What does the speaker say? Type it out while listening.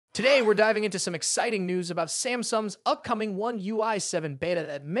Today, we're diving into some exciting news about Samsung's upcoming One UI 7 beta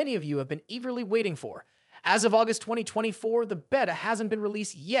that many of you have been eagerly waiting for. As of August 2024, the beta hasn't been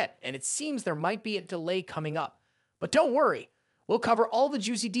released yet, and it seems there might be a delay coming up. But don't worry, we'll cover all the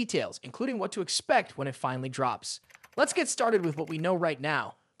juicy details, including what to expect when it finally drops. Let's get started with what we know right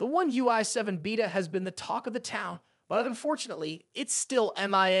now. The One UI 7 beta has been the talk of the town, but unfortunately, it's still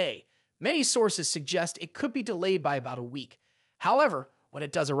MIA. Many sources suggest it could be delayed by about a week. However, when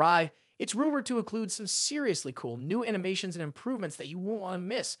it does arrive, it's rumored to include some seriously cool new animations and improvements that you won't want to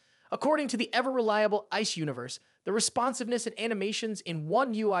miss. According to the ever-reliable ICE universe, the responsiveness and animations in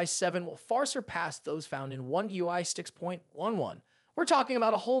One UI 7 will far surpass those found in One UI 6.11. We're talking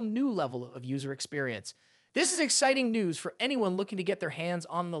about a whole new level of user experience. This is exciting news for anyone looking to get their hands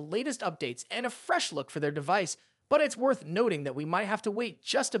on the latest updates and a fresh look for their device, but it's worth noting that we might have to wait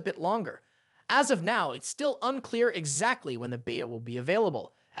just a bit longer. As of now, it's still unclear exactly when the beta will be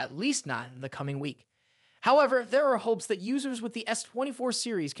available, at least not in the coming week. However, there are hopes that users with the S24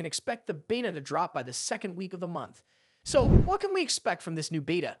 series can expect the beta to drop by the second week of the month. So, what can we expect from this new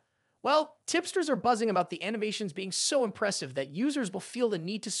beta? Well, tipsters are buzzing about the animations being so impressive that users will feel the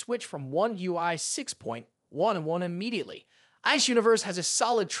need to switch from One UI 6.11 immediately. ICE Universe has a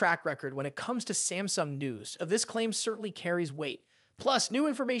solid track record when it comes to Samsung news, so this claim certainly carries weight. Plus, new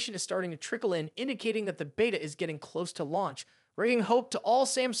information is starting to trickle in, indicating that the beta is getting close to launch, bringing hope to all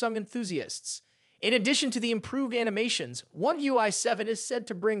Samsung enthusiasts. In addition to the improved animations, One UI 7 is said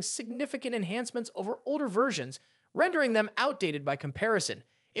to bring significant enhancements over older versions, rendering them outdated by comparison.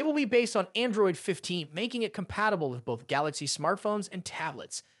 It will be based on Android 15, making it compatible with both Galaxy smartphones and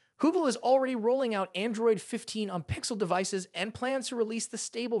tablets. Google is already rolling out Android 15 on Pixel devices and plans to release the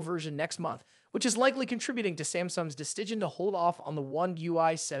stable version next month, which is likely contributing to Samsung's decision to hold off on the One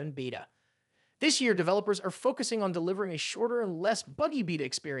UI 7 beta. This year, developers are focusing on delivering a shorter and less buggy beta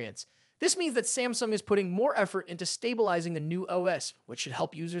experience. This means that Samsung is putting more effort into stabilizing the new OS, which should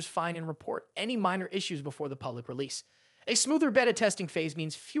help users find and report any minor issues before the public release. A smoother beta testing phase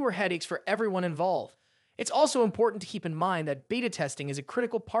means fewer headaches for everyone involved. It's also important to keep in mind that beta testing is a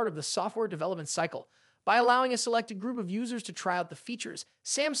critical part of the software development cycle. By allowing a selected group of users to try out the features,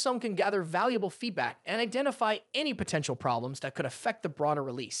 Samsung can gather valuable feedback and identify any potential problems that could affect the broader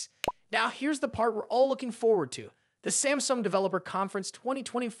release. Now, here's the part we're all looking forward to: the Samsung Developer Conference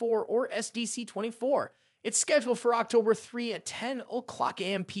 2024, or SDC 24. It's scheduled for October 3 at 10 o'clock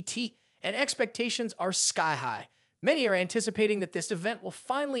a.m. PT, and expectations are sky high. Many are anticipating that this event will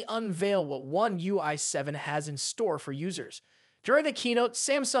finally unveil what One UI 7 has in store for users. During the keynote,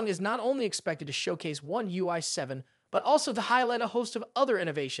 Samsung is not only expected to showcase One UI 7, but also to highlight a host of other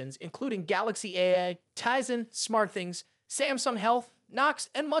innovations, including Galaxy AI, Tizen, SmartThings, Samsung Health, Knox,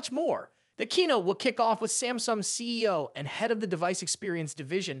 and much more. The keynote will kick off with Samsung's CEO and head of the Device Experience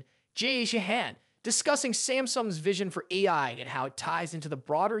Division, Jay Shahan, discussing Samsung's vision for AI and how it ties into the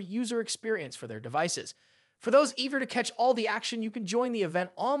broader user experience for their devices. For those eager to catch all the action, you can join the event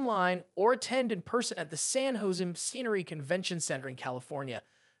online or attend in person at the San Jose Scenery Convention Center in California.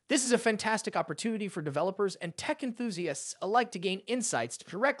 This is a fantastic opportunity for developers and tech enthusiasts alike to gain insights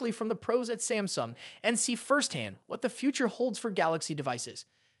directly from the pros at Samsung and see firsthand what the future holds for Galaxy devices.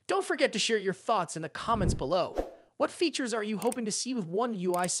 Don't forget to share your thoughts in the comments below. What features are you hoping to see with One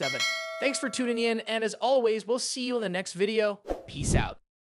UI 7? Thanks for tuning in, and as always, we'll see you in the next video. Peace out.